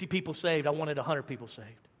 50 people saved, I wanted 100 people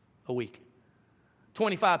saved a week.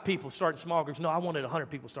 25 people starting small groups. No, I wanted 100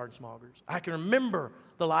 people starting small groups. I can remember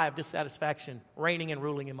the lie of dissatisfaction reigning and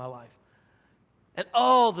ruling in my life. And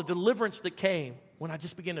all the deliverance that came when I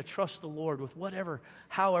just began to trust the Lord with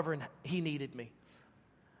however He needed me.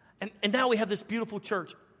 And now we have this beautiful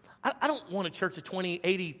church. I don't want a church of 20,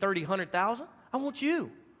 80, 30, 100,000. I want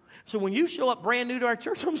you. So when you show up brand new to our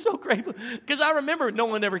church, I'm so grateful. Because I remember no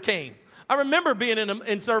one ever came. I remember being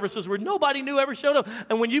in services where nobody new ever showed up.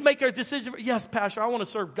 And when you make a decision, yes, Pastor, I want to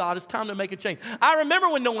serve God. It's time to make a change. I remember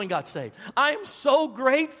when no one got saved. I am so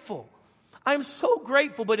grateful. I'm so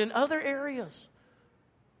grateful. But in other areas,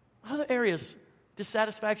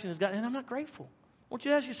 dissatisfaction has gotten, and I'm not grateful. I want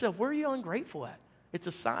you to ask yourself, where are you ungrateful at? It's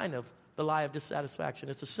a sign of the lie of dissatisfaction.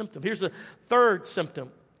 It's a symptom. Here's the third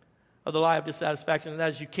symptom of the lie of dissatisfaction, and that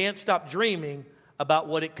is you can't stop dreaming about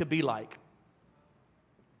what it could be like.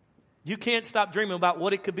 You can't stop dreaming about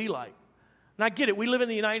what it could be like. And I get it. We live in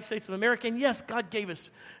the United States of America, and yes, God gave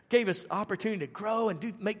us opportunity to grow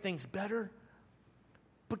and make things better.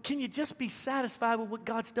 But can you just be satisfied with what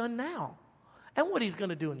God's done now and what He's going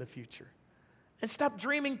to do in the future? And stop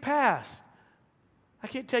dreaming past. I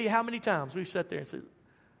can't tell you how many times we've sat there and said,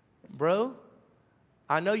 bro,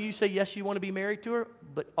 I know you say yes, you want to be married to her,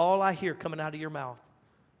 but all I hear coming out of your mouth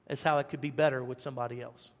is how it could be better with somebody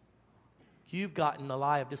else. You've gotten the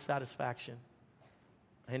lie of dissatisfaction,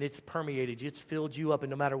 and it's permeated you. It's filled you up, and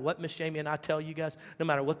no matter what Miss Jamie and I tell you guys, no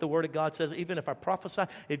matter what the Word of God says, even if I prophesy,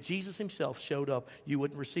 if Jesus Himself showed up, you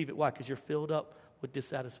wouldn't receive it. Why? Because you're filled up with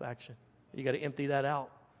dissatisfaction. You got to empty that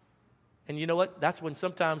out. And you know what? That's when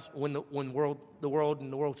sometimes when the world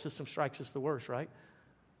and the world system strikes us the worst, right?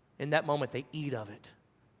 In that moment, they eat of it.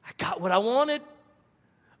 I got what I wanted.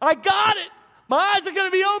 I got it. My eyes are going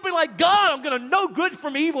to be open like God. I'm going to know good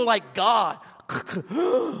from evil like God.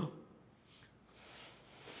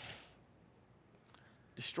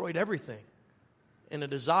 Destroyed everything in a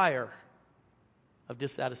desire of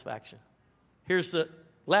dissatisfaction. Here's the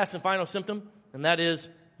last and final symptom, and that is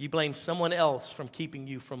you blame someone else from keeping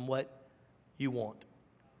you from what you want.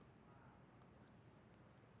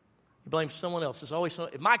 You blame someone else. It's always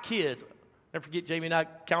if my kids, never forget Jamie and I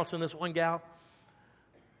counseling this one gal,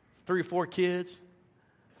 3 or 4 kids.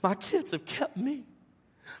 My kids have kept me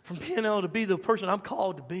from being able to be the person I'm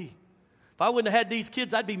called to be. If I wouldn't have had these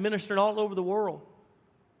kids, I'd be ministering all over the world.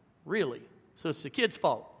 Really. So it's the kids'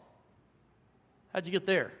 fault. How'd you get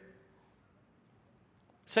there?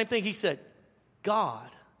 Same thing he said. God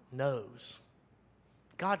knows.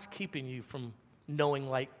 God's keeping you from knowing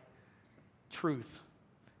like truth.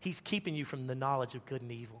 He's keeping you from the knowledge of good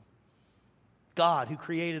and evil. God, who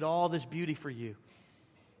created all this beauty for you,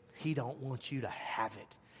 He don't want you to have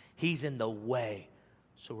it. He's in the way.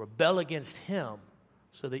 So rebel against Him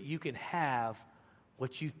so that you can have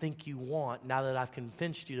what you think you want now that I've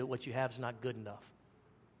convinced you that what you have is not good enough.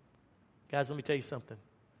 Guys, let me tell you something.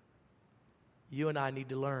 You and I need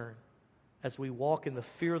to learn as we walk in the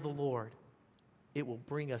fear of the Lord, it will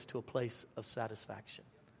bring us to a place of satisfaction.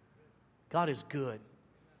 God is good.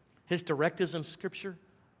 His directives in Scripture,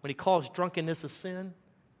 when He calls drunkenness a sin,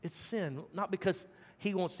 it's sin. Not because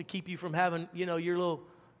He wants to keep you from having, your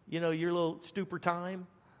little stupor time,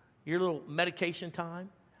 your little medication time,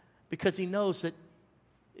 because He knows that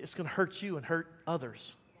it's going to hurt you and hurt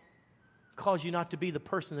others. Cause you not to be the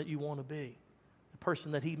person that you want to be, the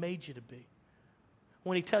person that He made you to be.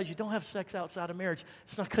 When He tells you don't have sex outside of marriage,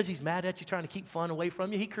 it's not because He's mad at you trying to keep fun away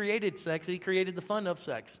from you. He created sex. He created the fun of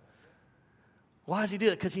sex. Why does He do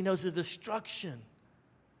that? Because He knows the destruction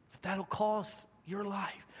that'll cost your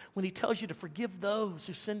life. When He tells you to forgive those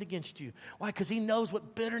who sinned against you. Why? Because He knows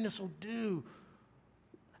what bitterness will do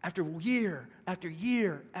after year, after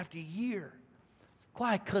year, after year.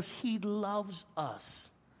 Why? Because He loves us.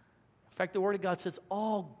 In fact, the Word of God says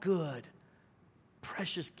all good,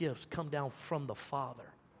 precious gifts come down from the Father.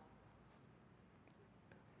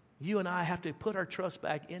 You and I have to put our trust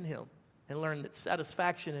back in him and learn that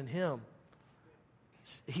satisfaction in him,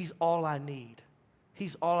 he's all I need.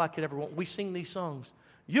 He's all I could ever want. We sing these songs.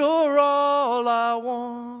 You're all I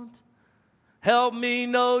want. Help me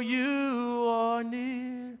know you are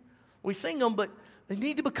near. We sing them, but they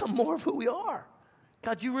need to become more of who we are.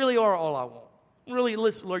 God, you really are all I want. Really,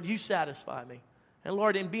 listen, Lord, you satisfy me. And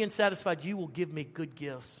Lord, in being satisfied, you will give me good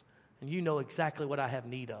gifts. And you know exactly what I have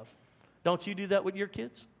need of. Don't you do that with your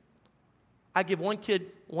kids? I give one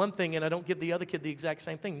kid one thing and I don't give the other kid the exact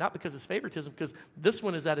same thing. Not because it's favoritism, because this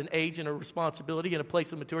one is at an age and a responsibility and a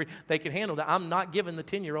place of maturity they can handle that. I'm not giving the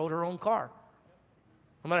 10-year-old her own car.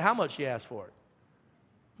 No matter how much she asks for it.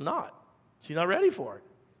 I'm not. She's not ready for it.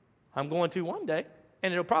 I'm going to one day.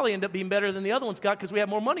 And it'll probably end up being better than the other one's got because we have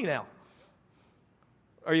more money now.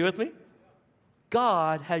 Are you with me?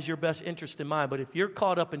 God has your best interest in mind. But if you're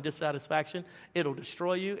caught up in dissatisfaction, it'll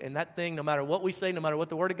destroy you. And that thing, no matter what we say, no matter what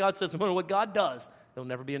the Word of God says, no matter what God does, it'll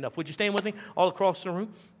never be enough. Would you stand with me all across the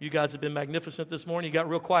room? You guys have been magnificent this morning. You got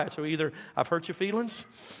real quiet. So either I've hurt your feelings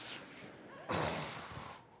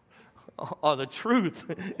or the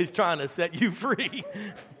truth is trying to set you free.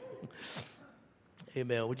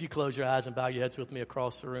 Amen. Would you close your eyes and bow your heads with me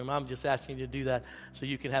across the room? I'm just asking you to do that so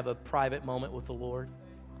you can have a private moment with the Lord,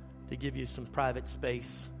 to give you some private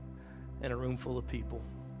space in a room full of people.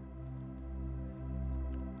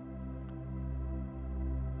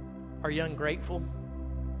 Are you ungrateful?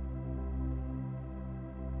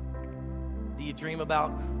 Do you dream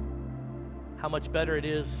about how much better it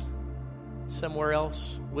is somewhere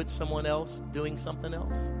else, with someone else, doing something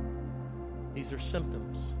else? These are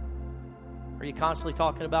symptoms. Are you constantly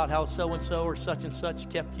talking about how so-and-so or such and such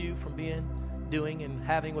kept you from doing and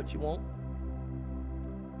having what you want?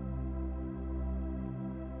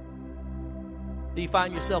 Do you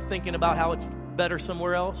find yourself thinking about how it's better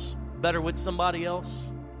somewhere else, better with somebody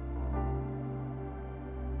else?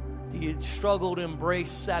 Do you struggle to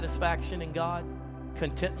embrace satisfaction in God,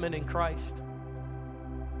 contentment in Christ?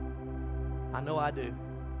 I know I do.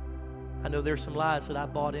 I know there's some lies that I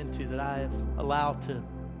bought into that I have allowed to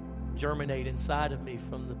germinate inside of me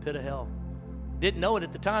from the pit of hell. Didn't know it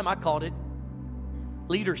at the time. I called it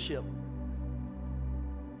leadership.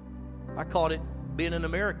 I called it being an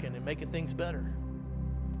American and making things better.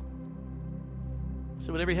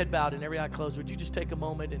 So with every head bowed and every eye closed, would you just take a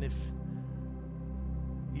moment, and if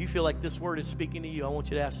you feel like this word is speaking to you, I want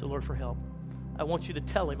you to ask the Lord for help. I want you to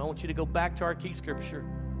tell him. I want you to go back to our key scripture.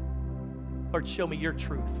 Lord, show me your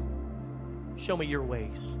truth. Show me your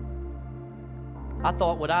ways. I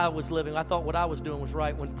thought what I was living, I thought what I was doing was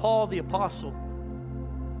right. When Paul the apostle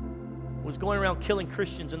was going around killing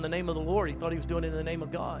Christians in the name of the Lord, he thought he was doing it in the name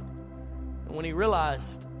of God. And when he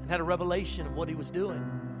realized and had a revelation of what he was doing,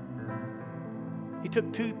 he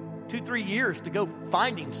took 3 years to go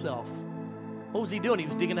find himself. What was he doing? He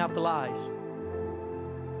was digging out the lies.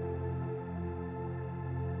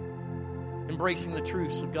 Embracing the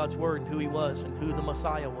truths of God's word and who he was and who the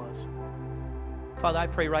Messiah was. Father, I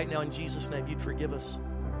pray right now in Jesus' name you'd forgive us,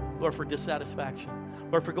 Lord, for dissatisfaction.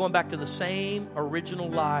 Lord, for going back to the same original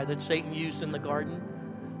lie that Satan used in the garden,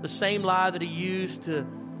 the same lie that he used to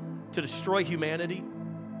destroy humanity,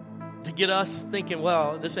 to get us thinking,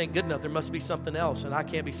 well, this ain't good enough. There must be something else, and I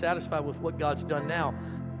can't be satisfied with what God's done now.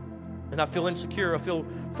 And I feel insecure. I feel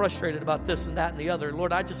frustrated about this and that and the other.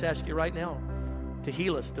 Lord, I just ask you right now to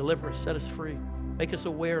heal us, deliver us, set us free. Make us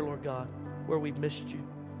aware, Lord God, where we've missed you.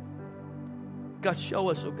 God, show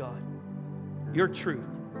us, oh God, your truth.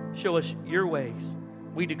 Show us your ways.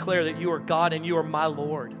 We declare that you are God and you are my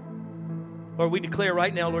Lord. Lord, we declare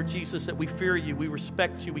right now, Lord Jesus, that we fear you, we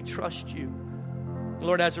respect you, we trust you.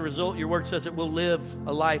 Lord, as a result, your word says that we'll live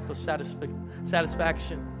a life of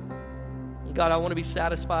satisfaction. And God, I want to be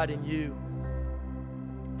satisfied in you.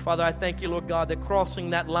 Father, I thank you, Lord God, that crossing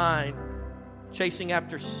that line, chasing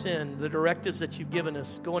after sin, the directives that you've given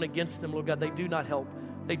us, going against them, Lord God, they do not help.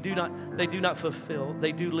 They do not fulfill.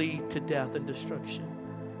 They do lead to death and destruction.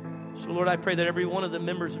 So, Lord, I pray that every one of the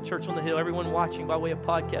members of Church on the Hill, everyone watching by way of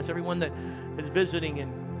podcast, everyone that is visiting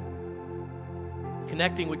and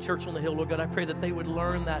connecting with Church on the Hill, Lord God, I pray that they would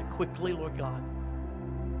learn that quickly, Lord God,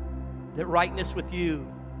 that rightness with you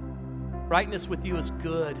is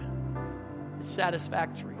good. It's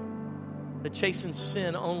satisfactory. That chasing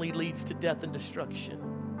sin only leads to death and destruction.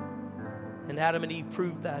 And Adam and Eve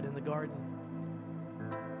proved that in the garden.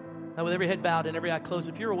 Now, with every head bowed and every eye closed,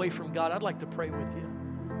 if you're away from God, I'd like to pray with you.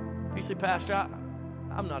 If you say, Pastor,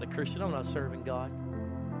 I'm not a Christian. I'm not serving God.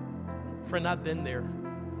 Friend, I've been there.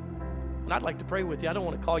 And I'd like to pray with you. I don't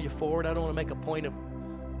want to call you forward. I don't want to make a point of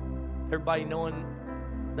everybody knowing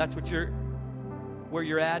that's where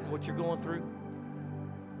you're at and what you're going through.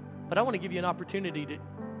 But I want to give you an opportunity to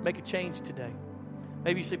make a change today.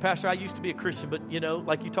 Maybe you say, Pastor, I used to be a Christian, but,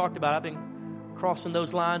 like you talked about, I've been crossing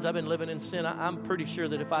those lines. I've been living in sin. I'm pretty sure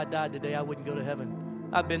that if I died today, I wouldn't go to heaven.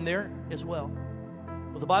 I've been there as well.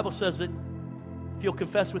 Well, the Bible says that if you'll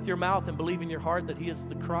confess with your mouth and believe in your heart that He is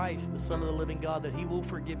the Christ, the Son of the living God, that He will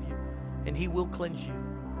forgive you and He will cleanse you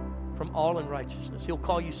from all unrighteousness. He'll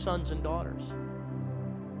call you sons and daughters.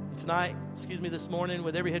 And tonight, this morning,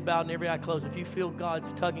 with every head bowed and every eye closed, if you feel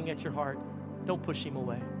God's tugging at your heart, don't push Him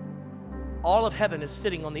away. All of heaven is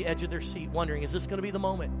sitting on the edge of their seat wondering, is this going to be the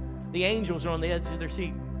moment? The angels are on the edge of their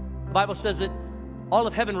seat. The Bible says that all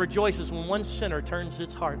of heaven rejoices when one sinner turns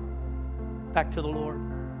its heart back to the Lord.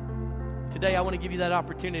 Today, I want to give you that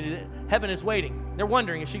opportunity. Heaven is waiting. They're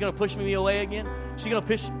wondering, is she going to push me away again? Is she going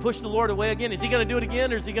to push the Lord away again? Is He going to do it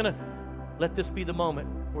again? Or is He going to let this be the moment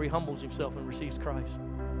where He humbles Himself and receives Christ?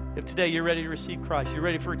 If today you're ready to receive Christ, you're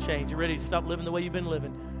ready for a change, you're ready to stop living the way you've been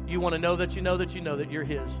living, you want to know that you know that you know that you're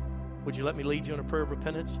His, would you let me lead you in a prayer of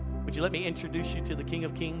repentance? Would you let me introduce you to the King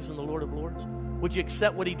of Kings and the Lord of Lords? Would you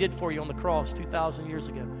accept what He did for you on the cross 2,000 years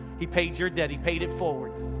ago? He paid your debt. He paid it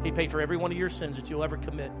forward. He paid for every one of your sins that you'll ever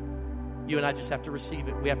commit. You and I just have to receive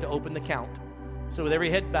it. We have to open the count. So with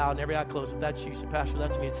every head bowed and every eye closed, if that's you, say, Pastor,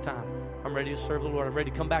 that's me. It's time. I'm ready to serve the Lord. I'm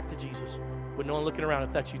ready to come back to Jesus. With no one looking around,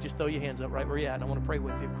 if that's you, just throw your hands up right where you're at. And I want to pray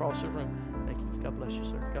with you across the room. Thank you. God bless you,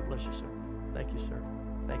 sir. God bless you, sir. Thank you, sir.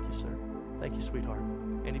 Thank you, sir. Thank you, sweetheart.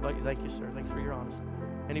 Anybody? Thank you, sir. Thanks for your honesty.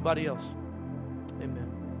 Anybody else?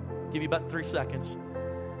 Amen. Give you about 3 seconds.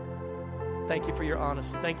 Thank you for your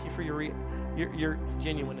honesty. Thank you for your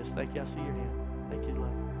genuineness. Thank you. I see your hand. Thank you,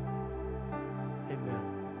 love.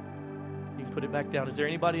 Amen. You can put it back down. Is there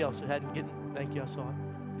anybody else that hadn't gotten? Thank you. I saw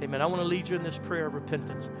it. Amen. I want to lead you in this prayer of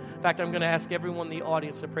repentance. In fact, I'm going to ask everyone in the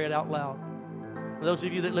audience to pray it out loud. For those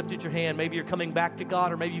of you that lifted your hand, maybe you're coming back to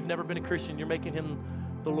God, or maybe you've never been a Christian. You're making Him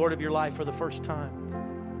the Lord of your life for the first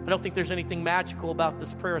time. I don't think there's anything magical about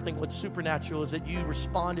this prayer. I think what's supernatural is that you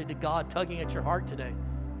responded to God tugging at your heart today.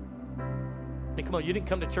 I mean, come on, you didn't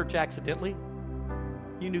come to church accidentally.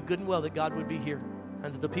 You knew good and well that God would be here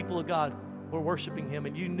and that the people of God were worshiping Him,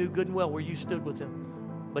 and you knew good and well where you stood with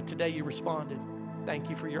Him. But today you responded. Thank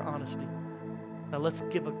you for your honesty. Now let's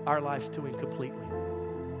give our lives to Him completely.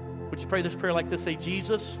 Would you pray this prayer like this? Say,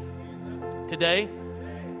 Jesus, today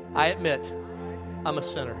I admit I'm a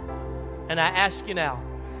sinner, and I ask you now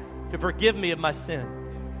to forgive me of my sin.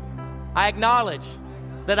 I acknowledge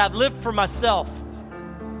that I've lived for myself,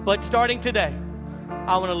 but starting today,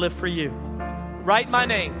 I want to live for you. Write my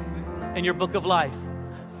name in your book of life.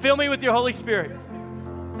 Fill me with your Holy Spirit.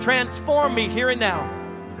 Transform me here and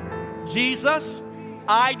now. Jesus,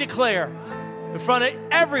 I declare in front of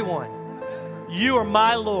everyone, you are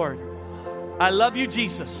my Lord. I love you,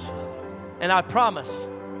 Jesus, and I promise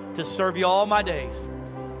to serve you all my days.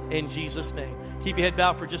 In Jesus' name. Keep your head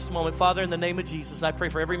bowed for just a moment. Father, in the name of Jesus, I pray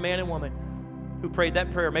for every man and woman who prayed that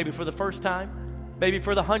prayer, maybe for the first time, maybe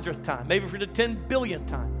for the 100th time, maybe for the 10 billionth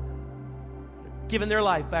time, giving their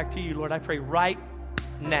life back to you, Lord. I pray right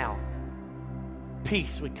now,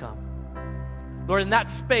 peace would come. Lord, in that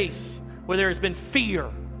space where there has been fear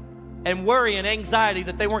and worry and anxiety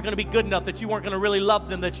that they weren't going to be good enough, that you weren't going to really love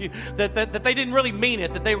them, that they didn't really mean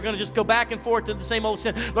it, that they were going to just go back and forth to the same old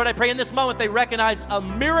sin. Lord, I pray in this moment they recognize a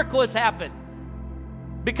miracle has happened.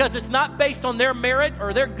 Because it's not based on their merit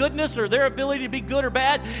or their goodness or their ability to be good or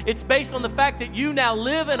bad. It's based on the fact that you now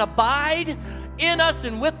live and abide in us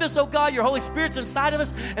and with us, oh God. Your Holy Spirit's inside of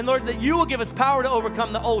us. And Lord, that you will give us power to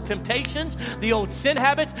overcome the old temptations, the old sin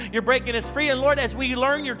habits. You're breaking us free. And Lord, as we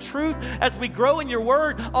learn your truth, as we grow in your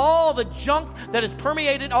word, all the junk that has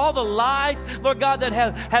permeated, all the lies, Lord God, that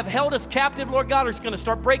have held us captive, Lord God, are going to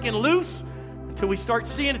start breaking loose until we start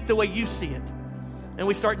seeing it the way you see it. And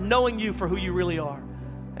we start knowing you for who you really are.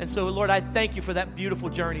 And so, Lord, I thank you for that beautiful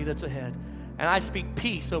journey that's ahead. And I speak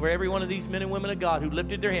peace over every one of these men and women of God who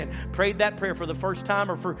lifted their hand, prayed that prayer for the first time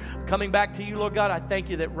or for coming back to you, Lord God. I thank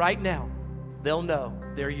you that right now they'll know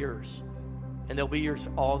they're yours. And they'll be yours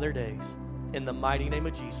all their days. In the mighty name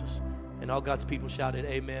of Jesus. And all God's people shouted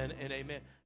amen and amen.